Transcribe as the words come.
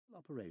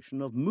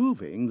operation of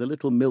moving the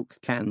little milk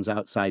cans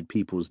outside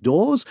people's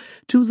doors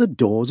to the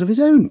doors of his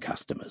own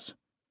customers.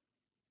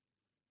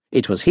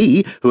 It was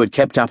he who had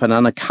kept up an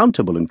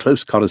unaccountable and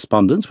close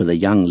correspondence with a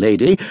young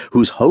lady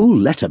whose whole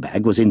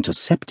letter-bag was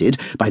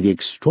intercepted by the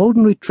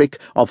extraordinary trick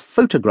of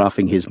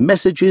photographing his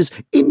messages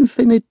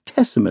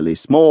infinitesimally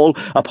small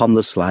upon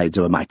the slides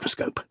of a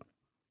microscope.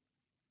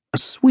 A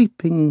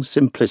sweeping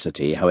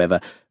simplicity, however,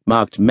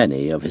 marked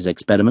many of his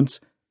experiments.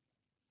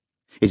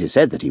 It is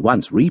said that he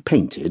once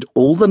repainted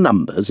all the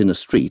numbers in a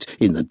street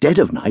in the dead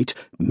of night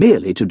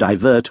merely to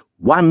divert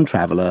one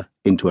traveller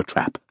into a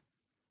trap.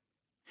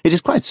 It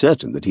is quite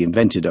certain that he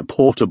invented a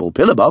portable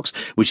pillar box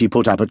which he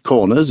put up at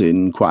corners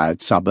in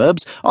quiet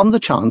suburbs on the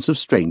chance of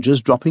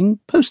strangers dropping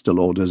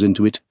postal orders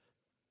into it.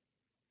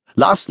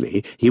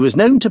 Lastly, he was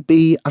known to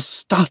be a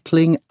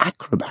startling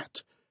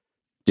acrobat.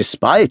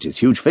 Despite his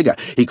huge figure,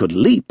 he could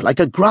leap like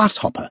a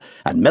grasshopper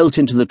and melt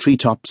into the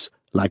treetops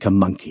like a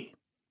monkey.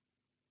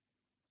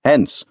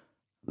 Hence,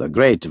 the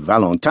great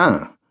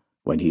Valentin,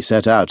 when he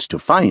set out to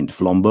find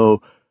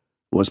Flambeau,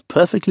 was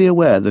perfectly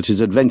aware that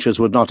his adventures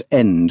would not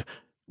end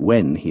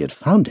when he had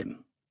found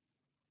him.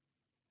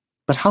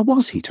 But how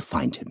was he to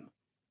find him?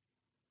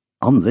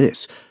 On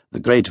this,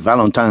 the great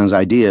Valentin's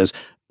ideas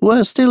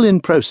were still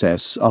in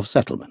process of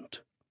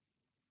settlement.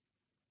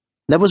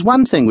 There was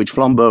one thing which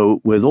Flambeau,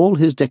 with all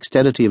his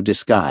dexterity of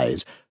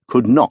disguise,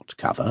 could not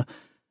cover,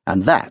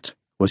 and that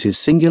was his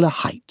singular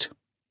height.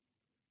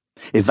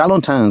 If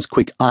Valentin's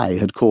quick eye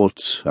had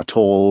caught a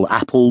tall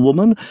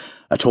apple-woman,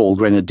 a tall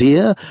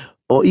grenadier,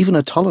 or even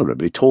a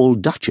tolerably tall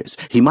duchess,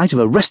 he might have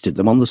arrested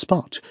them on the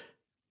spot.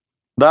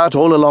 But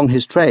all along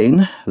his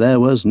train there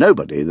was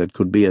nobody that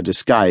could be a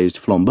disguised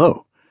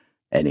Flambeau,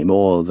 any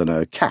more than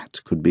a cat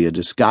could be a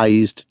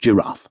disguised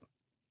giraffe.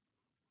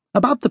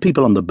 About the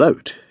people on the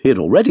boat he had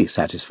already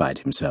satisfied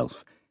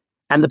himself,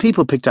 and the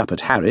people picked up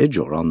at Harwich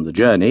or on the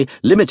journey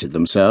limited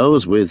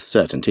themselves with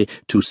certainty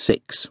to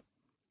 6.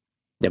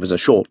 There was a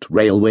short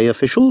railway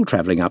official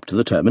travelling up to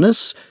the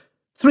terminus,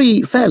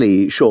 3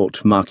 fairly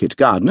short market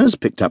gardeners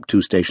picked up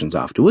 2 stations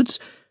afterwards,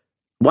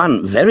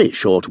 1 very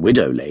short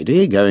widow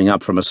lady going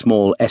up from a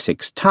small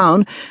Essex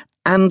town,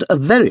 and a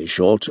very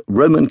short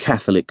Roman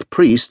Catholic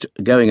priest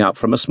going up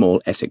from a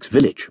small Essex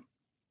village.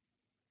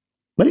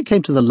 When it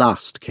came to the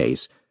last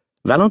case,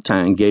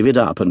 Valentin gave it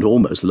up and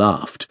almost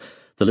laughed.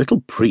 The little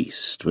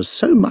priest was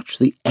so much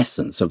the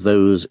essence of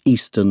those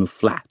eastern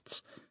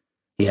flats.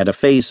 He had a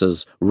face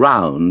as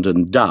round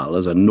and dull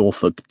as a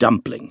Norfolk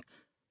dumpling.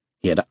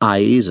 He had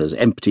eyes as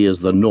empty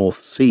as the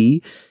North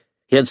Sea.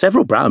 He had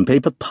several brown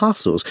paper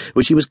parcels,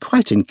 which he was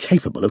quite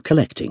incapable of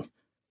collecting.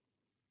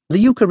 The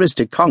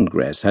Eucharistic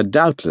Congress had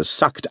doubtless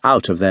sucked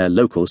out of their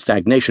local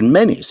stagnation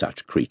many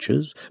such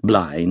creatures,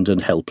 blind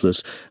and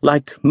helpless,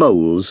 like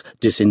moles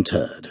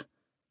disinterred.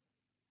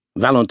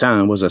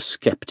 Valentin was a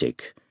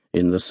sceptic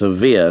in the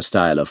severe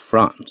style of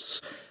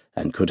France,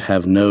 and could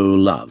have no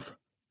love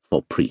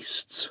for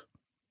priests.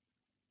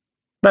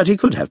 But he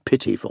could have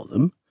pity for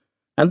them,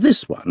 and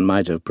this one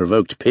might have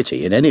provoked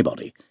pity in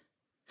anybody.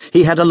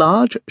 He had a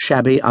large,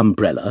 shabby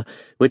umbrella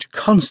which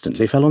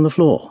constantly fell on the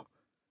floor.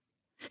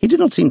 He did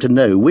not seem to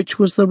know which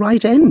was the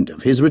right end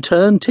of his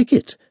return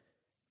ticket.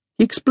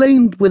 He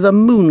explained with a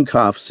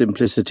mooncalf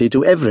simplicity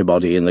to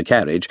everybody in the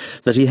carriage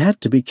that he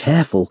had to be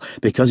careful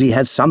because he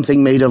had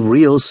something made of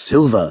real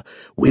silver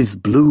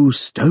with blue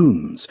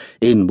stones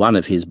in one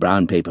of his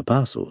brown paper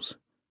parcels.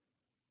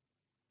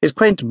 His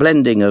quaint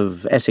blending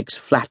of Essex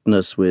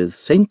flatness with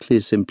saintly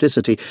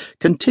simplicity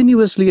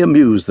continuously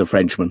amused the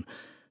Frenchman,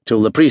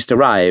 till the priest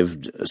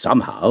arrived,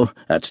 somehow,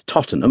 at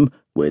Tottenham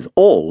with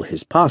all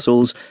his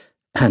parcels,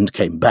 and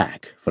came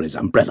back for his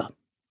umbrella.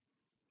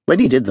 When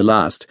he did the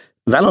last,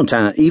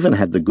 Valentin even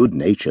had the good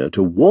nature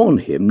to warn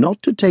him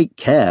not to take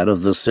care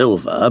of the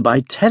silver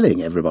by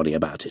telling everybody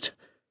about it.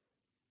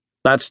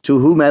 But to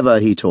whomever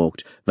he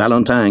talked,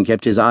 Valentin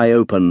kept his eye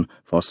open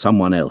for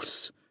someone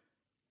else.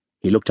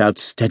 He looked out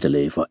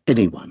steadily for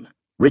anyone,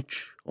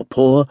 rich or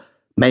poor,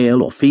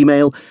 male or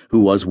female, who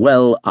was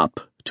well up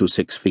to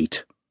 6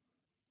 feet.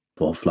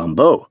 For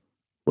Flambeau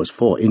was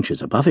 4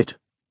 inches above it.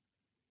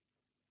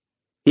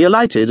 He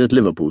alighted at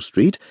Liverpool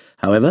Street,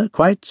 however,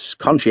 quite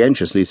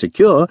conscientiously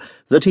secure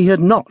that he had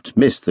not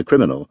missed the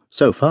criminal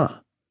so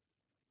far.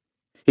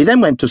 He then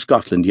went to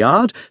Scotland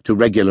Yard to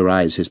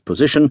regularise his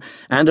position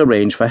and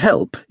arrange for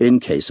help in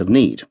case of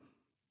need.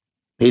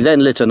 He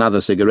then lit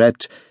another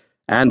cigarette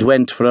and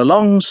went for a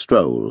long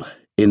stroll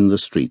in the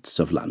streets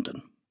of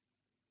London.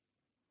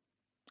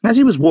 As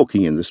he was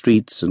walking in the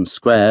streets and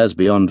squares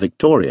beyond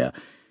Victoria,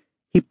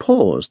 he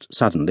paused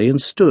suddenly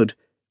and stood.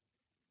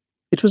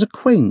 It was a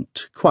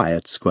quaint,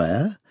 quiet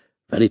square,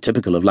 very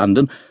typical of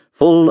London,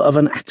 full of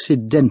an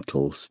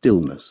accidental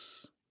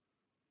stillness.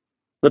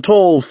 The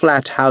tall,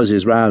 flat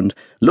houses round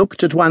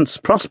looked at once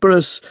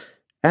prosperous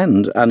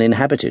and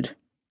uninhabited.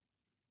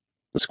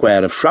 The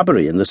square of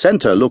shrubbery in the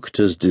centre looked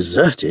as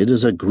deserted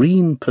as a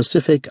green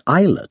Pacific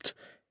islet.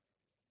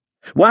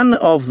 One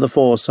of the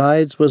 4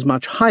 sides was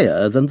much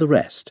higher than the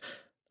rest,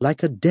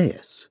 like a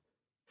dais,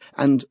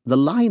 and the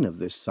line of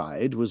this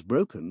side was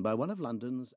broken by one of London's